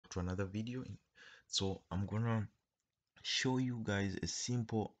to another video. So I'm gonna show you guys a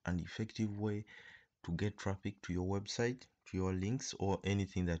simple and effective way to get traffic to your website, to your links, or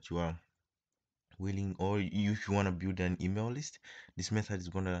anything that you are willing, or if you want to build an email list. This method is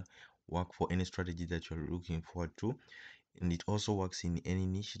gonna work for any strategy that you're looking forward to, and it also works in any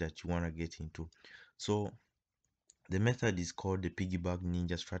niche that you want to get into. So the method is called the piggyback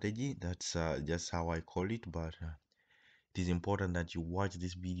ninja strategy. That's just how I call it, but it is important that you watch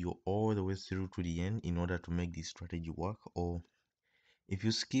this video all the way through to the end in order to make this strategy work. Or if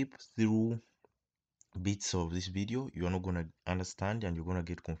you skip through bits of this video, you're not going to understand and you're going to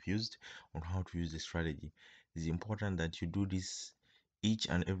get confused on how to use the strategy. It's important that you do this each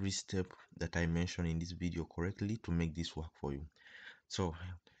and every step that I mentioned in this video correctly to make this work for you. So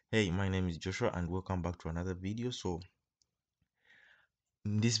hey, my name is Joshua and welcome back to another video. So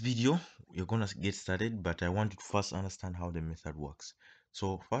in this video we're gonna get started, but I want you to first understand how the method works.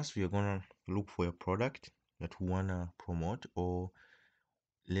 So first we are gonna look for a product that we wanna promote, or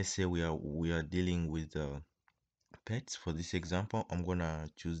let's say we are dealing with pets. For this example, I'm gonna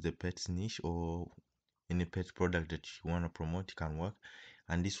choose the pets niche, or any pet product that you wanna promote can work,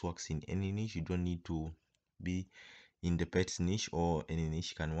 and this works in any niche. You don't need to be in the pets niche, or any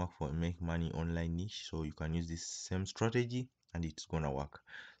niche can work for make money online niche. So you can use this same strategy and it's gonna work.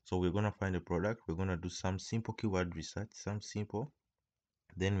 So we're gonna find a product, we're gonna do some simple keyword research, some simple,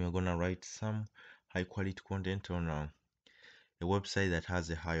 then we're gonna write some high quality content on a website that has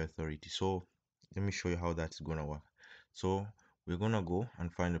a high authority. So let me show you how that's gonna work. So we're gonna go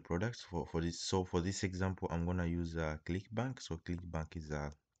and find a product for this. So for this example, I'm gonna use Clickbank. So Clickbank is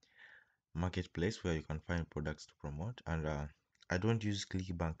a marketplace where you can find products to promote, and I don't use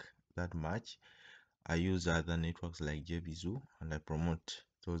Clickbank that much. I use other networks like JVZoo, and I promote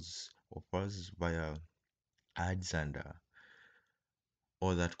those offers via ads and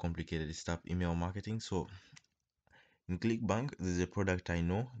all that complicated stuff, email marketing. So in Clickbank, there's a product I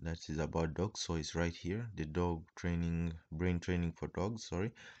know that is about dogs, so it's right here, the dog training, brain training for dogs.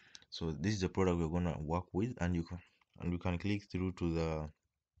 Sorry. So this is the product we're gonna work with, and you can click through to the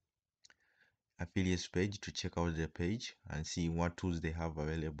affiliates page to check out their page and see what tools they have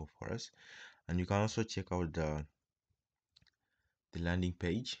available for us. And you can also check out the landing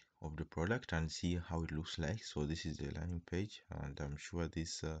page of the product and see how it looks like. So this is the landing page, and I'm sure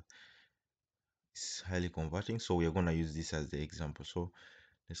this is highly converting. So we are going to use this as the example. So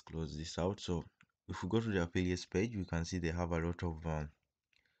let's close this out. So if we go to the affiliates page, we can see they have a lot of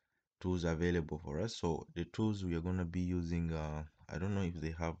tools available for us. So the tools we are going to be using, I don't know if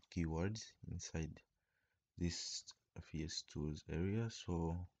they have keywords inside this affiliates tools area.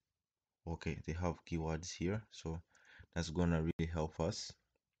 So okay, they have keywords here, so that's gonna really help us.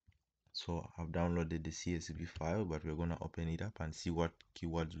 So I've downloaded the CSV file, but we're gonna open it up and see what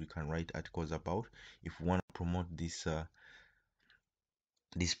keywords we can write articles about if we want to promote this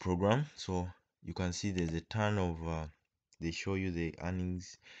program. So you can see there's a ton of they show you the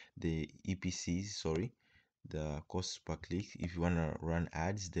earnings, the EPCs, sorry, the cost per click if you want to run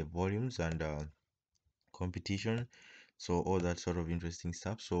ads, the volumes, and competition. So all that sort of interesting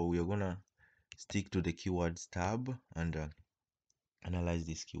stuff. So we are gonna stick to the keywords tab and analyze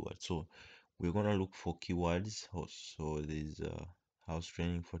this keyword. So we're gonna look for keywords. So there's house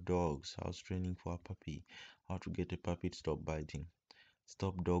training for dogs, house training for a puppy, how to get a puppy to stop biting,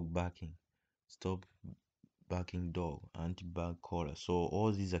 stop dog barking, stop barking dog, anti-bug collar. So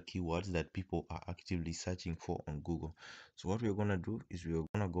all these are keywords that people are actively searching for on Google. So what we're gonna do is we're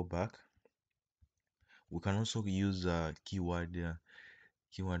gonna go back. We can also use keyword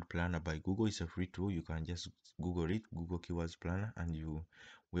planner by Google. It's a free tool. You can just Google it, Google keywords planner, and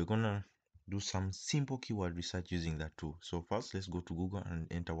we're gonna do some simple keyword research using that tool. So first, let's go to Google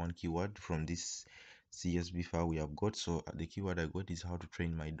and enter one keyword from this CSV file we have got. So the keyword I got is how to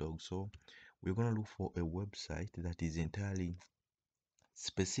train my dog. So we're gonna look for a website that is entirely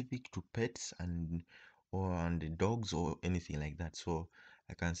specific to pets and the dogs or anything like that. So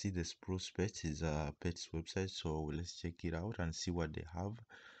I can see the Spruce Pets is a pets website, so let's check it out and see what they have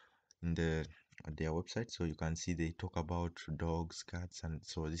in their website. So you can see they talk about dogs, cats, and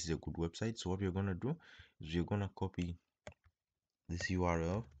so this is a good website. So what we're gonna do is we're gonna copy this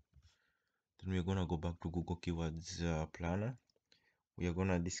URL, then we're gonna go back to Google Keywords Planner. We are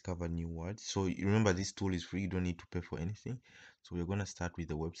gonna discover new words. So remember, this tool is free, you don't need to pay for anything. So we're gonna start with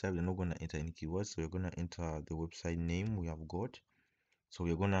the website. We're not gonna enter any keywords, so we're gonna enter the website name we have got. So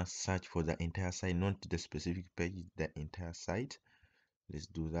we're gonna search for the entire site, not the specific page, the entire site. Let's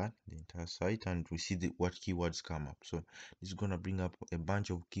do that, the entire site, and we see what keywords come up. So this is gonna bring up a bunch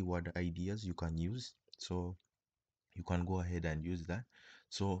of keyword ideas you can use, so you can go ahead and use that.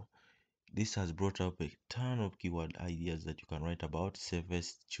 So this has brought up a ton of keyword ideas that you can write about.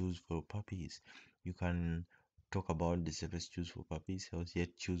 Safest choose for puppies. You can talk about the safest choose for puppies,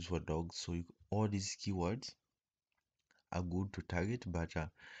 healthiest choose for dogs. So all these keywords are good to target, but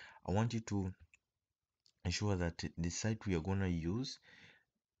I want you to ensure that the site we are going to use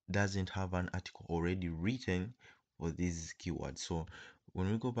doesn't have an article already written for these keywords. So when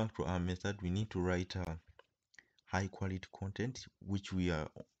we go back to our method, we need to write high quality content, which we are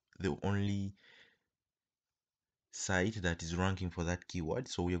the only site that is ranking for that keyword.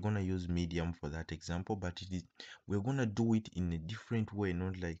 So we are going to use Medium for that example, but we're going to do it in a different way,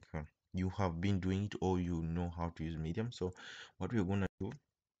 not like you have been doing it or you know how to use Medium. So what we're going to do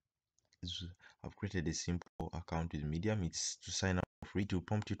is I've created a simple account with Medium. It's to sign up free, to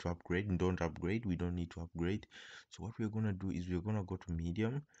prompt you to upgrade, and don't upgrade. We don't need to upgrade. So what we're going to do is we're going to go to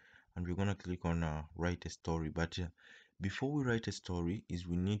Medium and we're going to click on write a story. But before we write a story is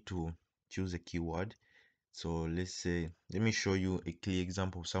we need to choose a keyword. So let's say, let me show you a clear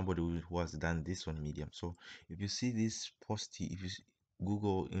example of somebody who has done this on Medium. So if you see this post, if you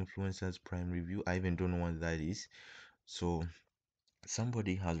Google influencers prime review, I even don't know what that is. So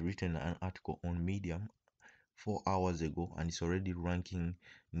somebody has written an article on Medium 4 hours ago and it's already ranking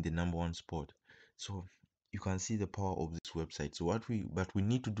in the #1 spot. So you can see the power of this website. So but we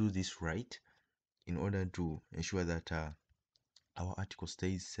need to do this right in order to ensure that our article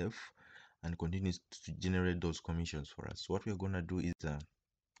stays safe and continues to generate those commissions for us. So what we're going to do is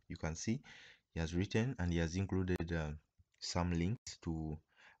you can see he has written and he has included some links to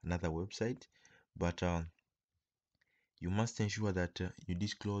another website, but you must ensure that you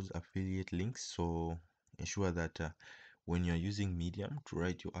disclose affiliate links. So ensure that when you're using Medium to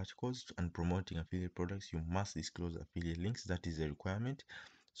write your articles and promoting affiliate products, you must disclose affiliate links. That is a requirement.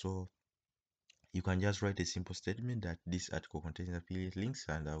 So you can just write a simple statement that this article contains affiliate links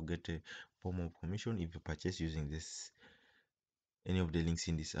and I'll get a form of commission if you purchase using this any of the links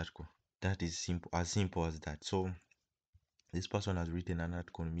in this article. That is simple as that. So this person has written an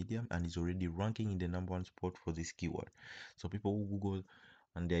article on Medium and is already ranking in the #1 spot for this keyword. So people who Google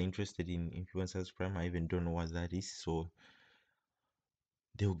and they're interested in influencers prime, I even don't know what that is. So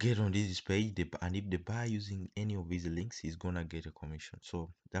they'll get on this page, and if they buy using any of these links, he's gonna get a commission.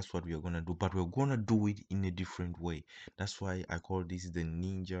 So that's what we are gonna do, but we're gonna do it in a different way. That's why I call this the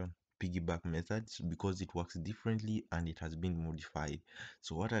ninja piggyback method, because it works differently and it has been modified.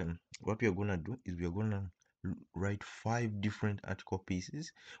 So what we are gonna do is we are gonna write 5 different article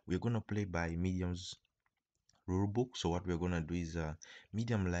pieces. We're gonna play by Medium's rule book. So what we're gonna do is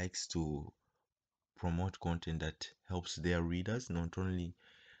Medium likes to promote content that helps their readers, not only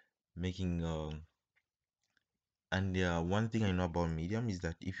making and one thing I know about Medium is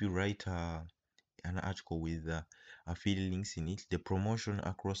that if you write an article with affiliate links in it, the promotion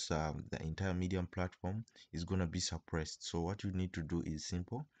across the entire Medium platform is gonna be suppressed. So what you need to do is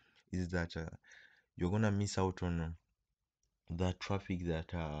simple, is that you're gonna miss out on the traffic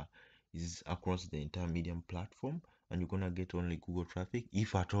that is across the entire Medium platform, and you're gonna get only Google traffic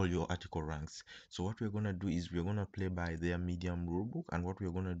if at all your article ranks. So what we're gonna do is we're gonna play by their Medium rulebook, and what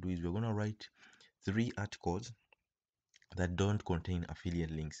we're gonna do is we're gonna write 3 articles that don't contain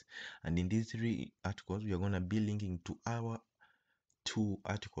affiliate links, and in these 3 articles we are going to be linking to our 2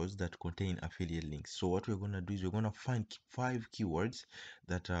 articles that contain affiliate links. So what we're going to do is we're going to find 5 keywords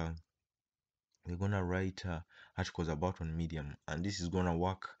that we're going to write articles about on Medium, and this is going to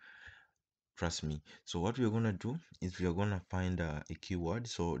work, trust me. So what we're going to do is we are going to find a keyword.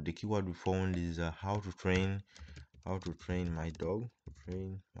 So the keyword we found is how to train my dog.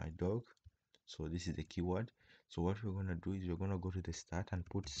 So this is the keyword. So what we're going to do is we're going to go to the start and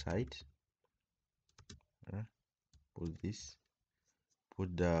put site, put this,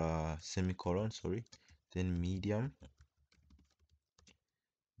 put the semicolon, sorry, then Medium,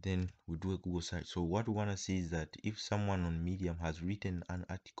 then we do a Google search. So what we want to see is that if someone on Medium has written an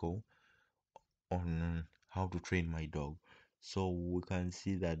article on how to train my dog, so we can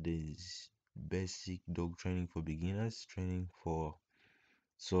see that there's basic dog training for beginners, training for.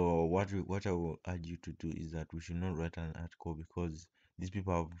 So what I will urge you to do is that we should not write an article, because these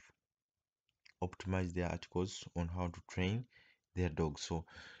people have optimize their articles on how to train their dogs. So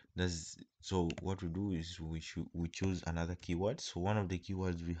what we do is we choose another keyword. So one of the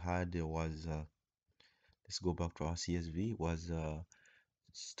keywords we had was let's go back to our CSV, was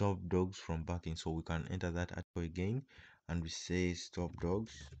stop dogs from barking. So we can enter that article again and we say stop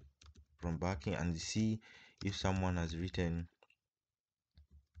dogs from barking, and see if someone has written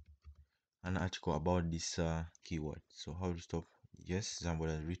an article about this keyword. So how to stop, yes,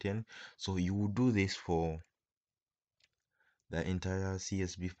 somebody has written. So you will do this for the entire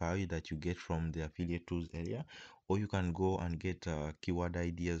CSV file that you get from the affiliate tools area, or you can go and get keyword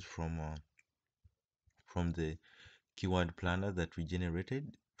ideas from the keyword planner that we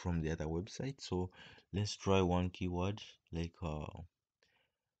generated from the other website. So let's try one keyword like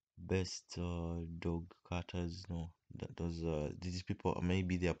best dog cutters. No, that those these people,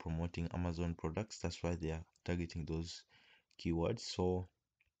 maybe they are promoting Amazon products, that's why they are targeting those keywords. So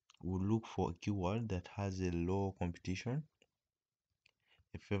we'll look for a keyword that has a low competition,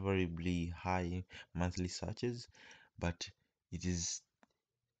 a favorably high monthly searches, but it is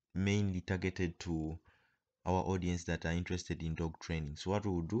mainly targeted to our audience that are interested in dog training. So what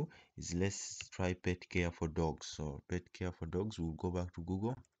we'll do is let's try pet care for dogs. So pet care for dogs, we'll go back to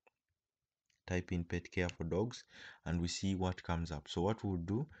Google, type in pet care for dogs, and we see what comes up. So what we'll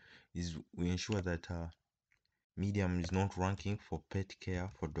do is we ensure that Medium is not ranking for pet care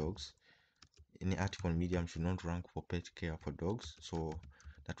for dogs. Any article on Medium should not rank for pet care for dogs. So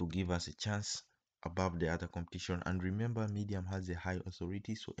that will give us a chance above the other competition. And remember, Medium has a high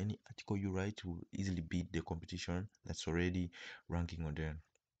authority, so any article you write will easily beat the competition that's already ranking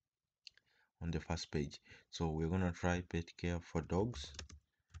on the first page. So we're gonna try pet care for dogs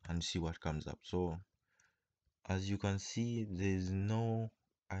and see what comes up. So as you can see, there's no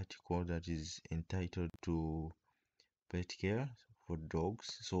article that is entitled to pet care for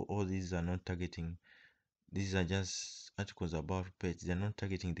dogs. So all these are not targeting, these are just articles about pets. They're not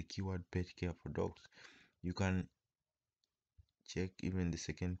targeting the keyword pet care for dogs. You can check even the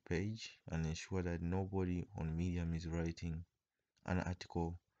second page and ensure that nobody on Medium is writing an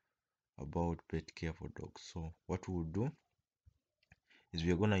article about pet care for dogs. So what we'll do is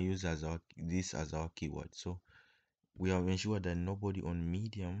we're gonna use this as our keyword. So we have ensured that nobody on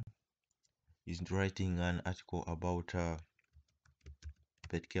Medium is writing an article about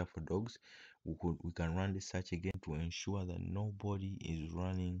pet care for dogs. We can run the search again to ensure that nobody is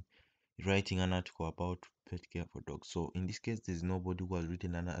writing an article about pet care for dogs. So in this case, there's nobody who has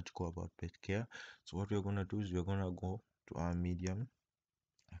written an article about pet care. So what we're gonna do is we're gonna go to our Medium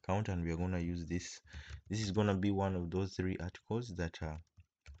account and we're gonna use this. This is gonna be one of those 3 articles that are,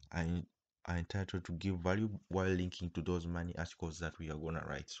 are entitled to give value while linking to those many articles that we are gonna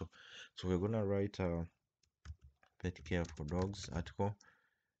write. So we're gonna write a pet care for dogs article.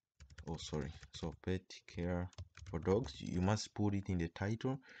 Oh, sorry. So pet care for dogs. You must put it in the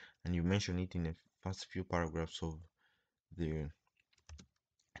title and you mention it in the first few paragraphs of the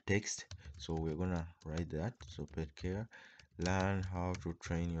text. So we're gonna write that. So pet care, learn how to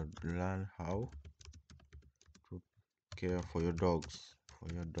care for your dogs,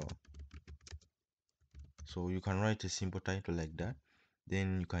 for your dog. So you can write a simple title like that,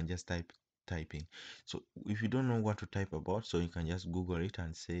 then you can just typing. So if you don't know what to type about, so you can just Google it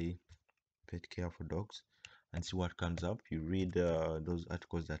and say pet care for dogs and see what comes up. You read those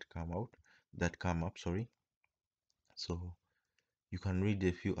articles that come up, sorry. So you can read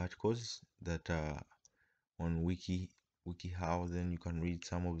a few articles that are on WikiHow. Then you can read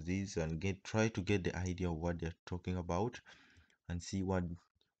some of these and try to get the idea of what they're talking about and see what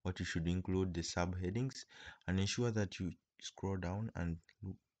you should include, the subheadings, and ensure that you scroll down and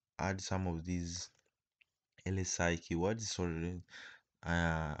add some of these LSI keywords. So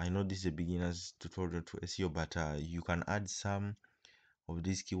I know this is a beginner's tutorial to SEO, but you can add some of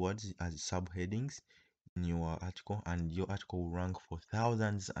these keywords as subheadings in your article, and your article will rank for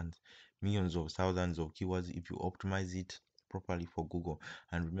thousands and millions of thousands of keywords if you optimize it properly for Google.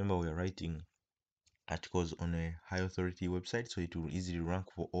 And remember, we're writing articles on a high authority website, so it will easily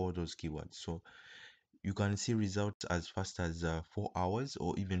rank for all those keywords. So you can see results as fast as 4 hours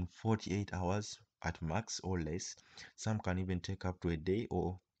or even 48 hours at max or less. Some can even take up to a day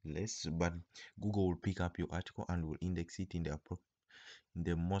or less, but Google will pick up your article and will index it in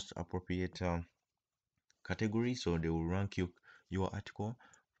the most appropriate category. So they will rank your article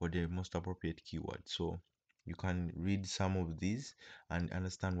for the most appropriate keyword. So you can read some of these and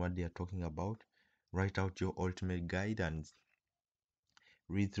understand what they are talking about. Write out your ultimate guide and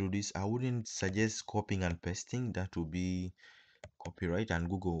read through this. I wouldn't suggest copying and pasting. That will be copyright and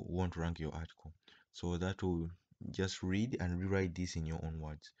Google won't rank your article. So that will just read and rewrite this in your own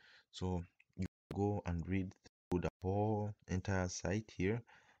words. So you go and read through the whole entire site here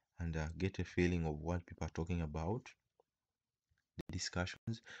and get a feeling of what people are talking about, the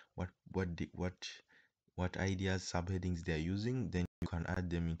discussions, what ideas, subheadings they are using. Then you can add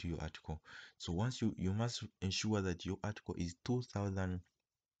them into your article. So once you must ensure that your article is 2000,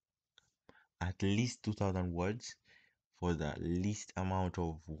 at least 2000 words for the least amount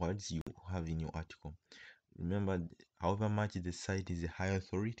of words you have in your article. Remember, however much the site is a high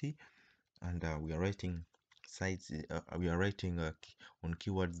authority and we are writing sites, we are writing on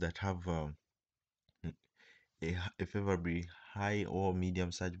keywords that have a favorably high or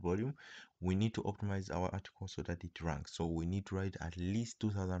medium search volume, we need to optimize our article so that it ranks. So we need to write at least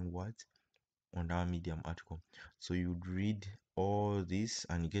 2000 words on our medium article. So you would read all this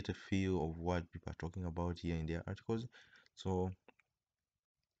and get a feel of what people are talking about here in their articles. So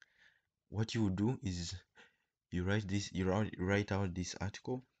what you would do is you write out this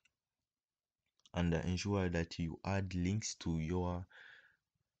article, and ensure that you add links to your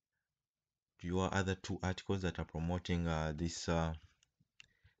other two articles that are promoting this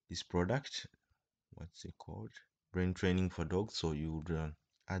product. What's it called? Brain training for dogs. So you would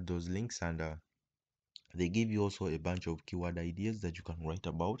add those links, and they give you also a bunch of keyword ideas that you can write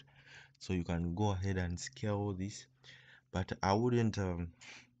about. So you can go ahead and scale this, but I wouldn't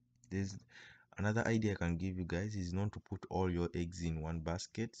there's another idea I can give you guys is not to put all your eggs in one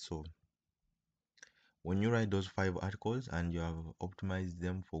basket. So when you write those 5 articles and you have optimized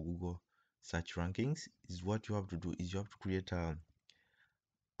them for Google search rankings, is what you have to do is you have to create a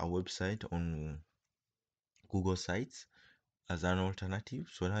website on Google Sites as an alternative,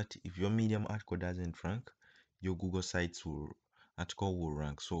 so that if your medium article doesn't rank, your Google Sites article will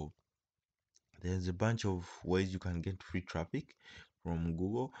rank. So there's a bunch of ways you can get free traffic from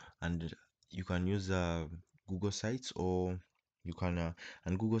Google, and you can use Google Sites, or you can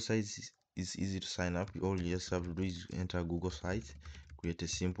and Google Sites is easy to sign up. All you just have to do is enter Google Sites, create a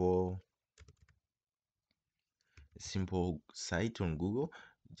simple site on Google.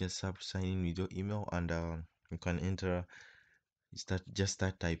 Just have to sign in with your email, and you can enter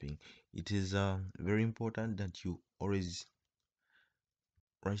start typing. It is very important that you always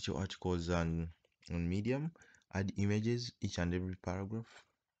write your articles on Medium, add images each and every paragraph,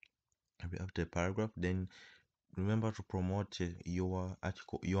 every after paragraph. Then remember to promote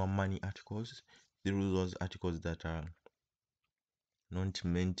your money articles through those articles that are not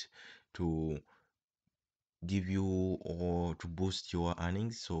meant to give you or to boost your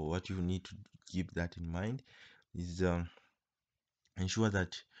earnings. So what you need to keep that in mind is ensure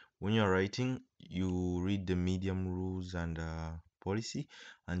that when you're writing, you read the Medium rules and policy,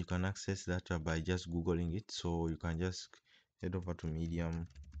 and you can access that by just googling it. So you can just head over to Medium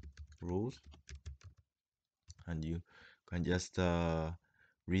rules, and you can just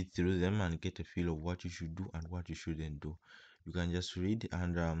read through them and get a feel of what you should do and what you shouldn't do. You can just read,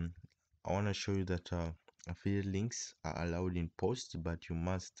 and I want to show you that affiliate links are allowed in posts, but you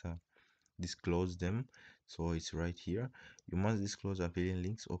must disclose them. So it's right here. You must disclose affiliate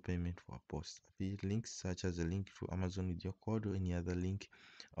links or payment for a post. Affiliate links such as a link to Amazon with your code or any other link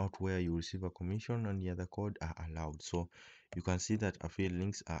out where you receive a commission on the other code are allowed. So you can see that affiliate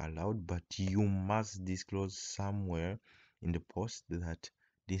links are allowed, but you must disclose somewhere in the post that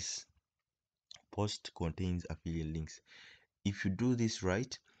this post contains affiliate links. If you do this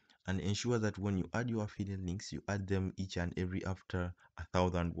right, and ensure that when you add your affiliate links, you add them each and every after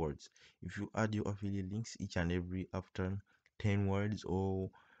 1,000 words. If you add your affiliate links each and every after 10 words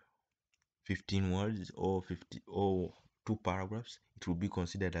or 15 words or 50 or 2 paragraphs, it will be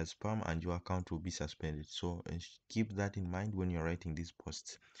considered as spam and your account will be suspended. So keep that in mind when you're writing these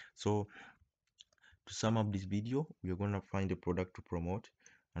posts. So to sum up this video, we are going to find a product to promote,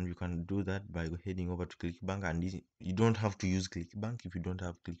 and you can do that by heading over to Clickbank. And you don't have to use Clickbank if you don't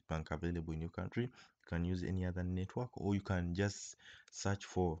have Clickbank available in your country. You can use any other network, or you can just search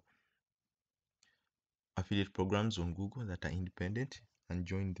for affiliate programs on Google that are independent and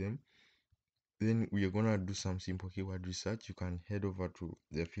join them. Then we are going to do some simple keyword research. You can head over to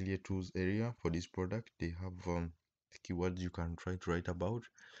the affiliate tools area for this product. They have keywords you can try to write about,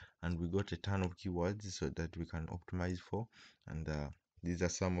 and we got a ton of keywords so that we can optimize for, and these are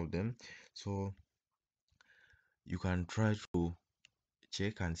some of them. So you can try to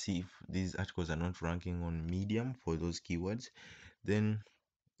check and see if these articles are not ranking on Medium for those keywords. Then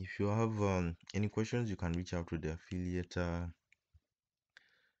if you have any questions, you can reach out to the affiliate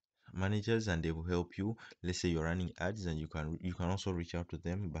managers and they will help you. Let's say you're running ads, and you can also reach out to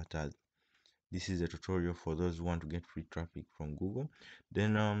them, but this is a tutorial for those who want to get free traffic from Google.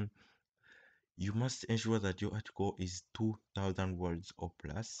 Then you must ensure that your article is 2,000 words or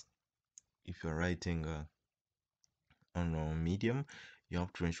plus. If you're writing on a Medium, you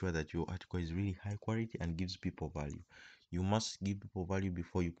have to ensure that your article is really high quality and gives people value. You must give people value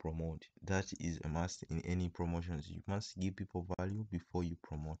before you promote. That is a must in any promotions. You must give people value before you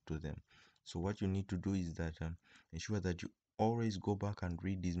promote to them. So what you need to do is that ensure that you always go back and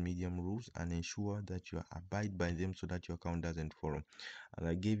read these Medium rules and ensure that you abide by them so that your account doesn't follow. And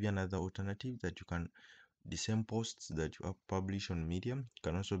I gave you another alternative that you can, the same posts that you have published on Medium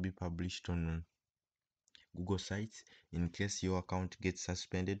can also be published on Google sites in case your account gets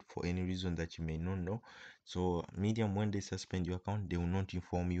suspended for any reason that you may not know. So Medium, when they suspend your account, they will not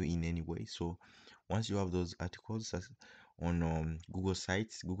inform you in any way. So once you have those articles on Google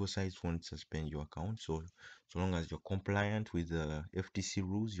sites won't suspend your account. So long as you're compliant with the FTC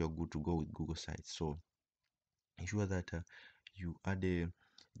rules, you're good to go with Google sites. So ensure that you add a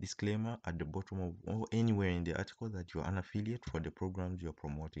disclaimer at the bottom of or anywhere in the article that you're an affiliate for the programs you're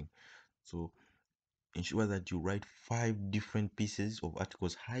promoting. So ensure that you write 5 different pieces of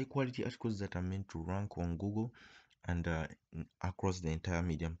articles, high quality articles that are meant to rank on Google and across the entire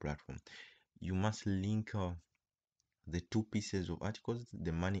Medium platform. You must link the 2 pieces of articles,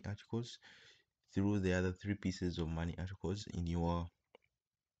 the money articles, through the other 3 pieces of money articles in your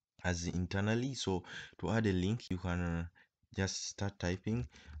as internally. So to add a link, you can just start typing,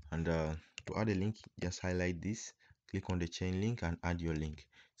 and to add a link, just highlight this, click on the chain link and add your link.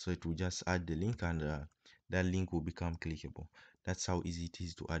 So it will just add the link, and that link will become clickable. That's how easy it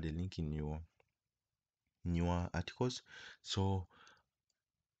is to add a link in your articles. So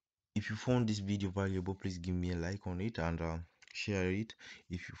if you found this video valuable, please give me a like on it and share it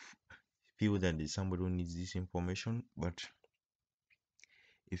if you feel that there's somebody who needs this information. But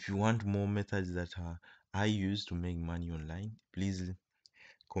if you want more methods that I use to make money online, please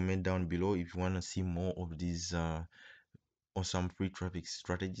comment down below if you want to see more of these awesome free traffic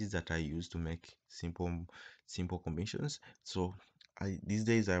strategies that I use to make simple commissions. So these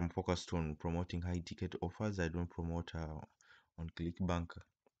days I'm focused on promoting high ticket offers. I don't promote on ClickBank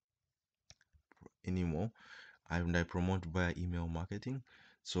anymore, and I promote via email marketing.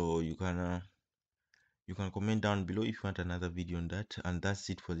 So you can comment down below if you want another video on that. And that's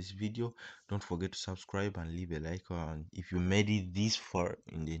it for this video. Don't forget to subscribe and leave a like. And if you made it this far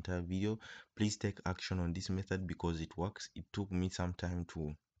in the entire video, please take action on this method because it works. It took me some time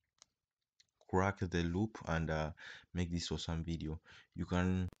to crack the loop and make this awesome video. You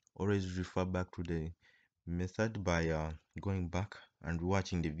can always refer back to the method by going back and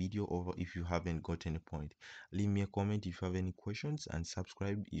watching the video over if you haven't got any point. Leave me a comment if you have any questions and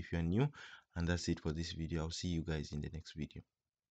subscribe if you're new. And that's it for this video. I'll see you guys in the next video.